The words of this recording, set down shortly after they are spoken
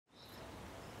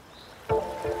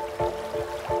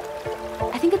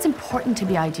it's important to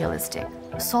be idealistic.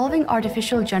 Solving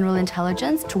artificial general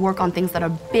intelligence to work on things that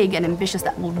are big and ambitious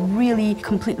that will really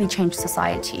completely change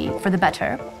society for the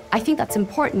better, I think that's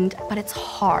important, but it's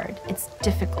hard, it's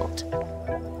difficult.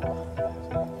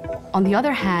 On the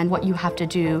other hand, what you have to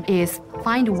do is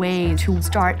find a way to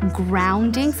start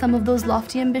grounding some of those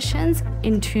lofty ambitions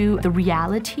into the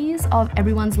realities of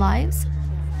everyone's lives.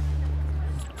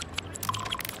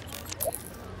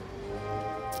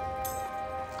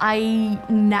 I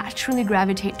naturally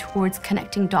gravitate towards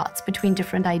connecting dots between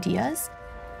different ideas.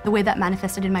 The way that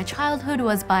manifested in my childhood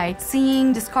was by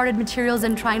seeing discarded materials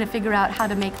and trying to figure out how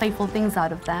to make playful things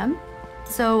out of them.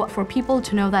 So for people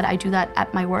to know that I do that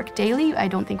at my work daily, I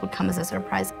don't think would come as a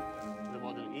surprise.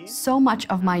 So much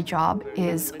of my job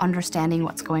is understanding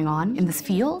what's going on in this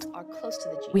field.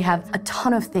 We have a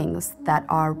ton of things that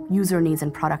are user needs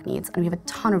and product needs, and we have a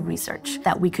ton of research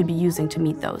that we could be using to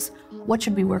meet those. What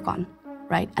should we work on,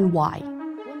 right? And why?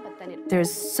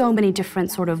 There's so many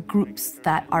different sort of groups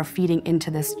that are feeding into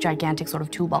this gigantic sort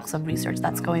of toolbox of research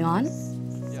that's going on.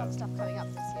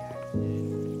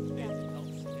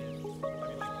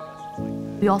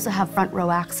 We also have front row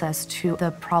access to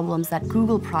the problems that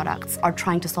Google products are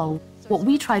trying to solve. What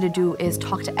we try to do is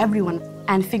talk to everyone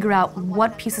and figure out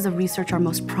what pieces of research are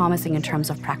most promising in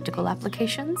terms of practical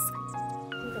applications.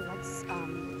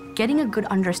 Getting a good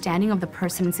understanding of the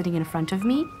person sitting in front of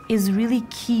me is really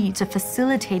key to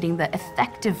facilitating the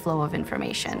effective flow of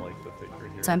information.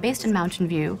 So I'm based in Mountain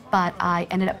View, but I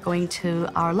ended up going to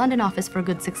our London office for a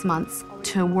good 6 months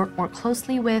to work more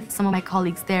closely with some of my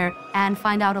colleagues there and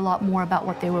find out a lot more about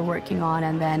what they were working on,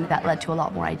 and then that led to a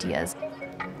lot more ideas.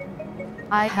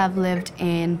 I have lived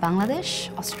in Bangladesh,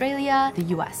 Australia, the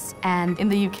US, and in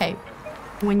the UK.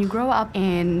 When you grow up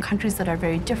in countries that are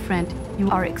very different, you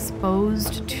are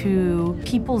exposed to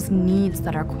people's needs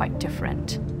that are quite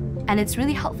different. And it's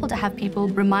really helpful to have people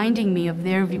reminding me of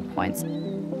their viewpoints.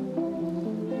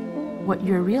 What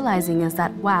you're realizing is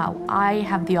that, wow, I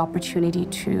have the opportunity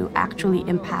to actually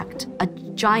impact a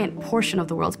giant portion of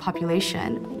the world's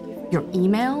population. Your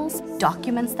emails,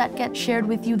 documents that get shared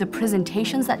with you, the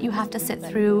presentations that you have to sit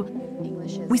through.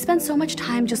 We spend so much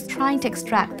time just trying to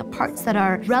extract the parts that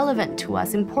are relevant to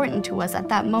us, important to us at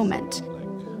that moment.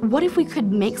 What if we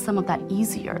could make some of that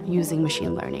easier using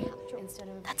machine learning?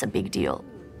 That's a big deal.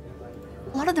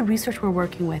 A lot of the research we're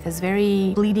working with is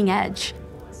very bleeding edge.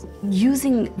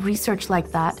 Using research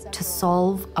like that to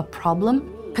solve a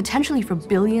problem, potentially for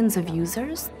billions of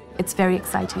users, it's very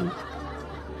exciting.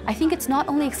 I think it's not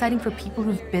only exciting for people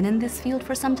who've been in this field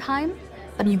for some time,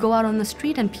 but you go out on the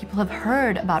street and people have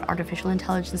heard about artificial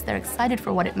intelligence, they're excited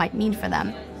for what it might mean for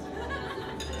them.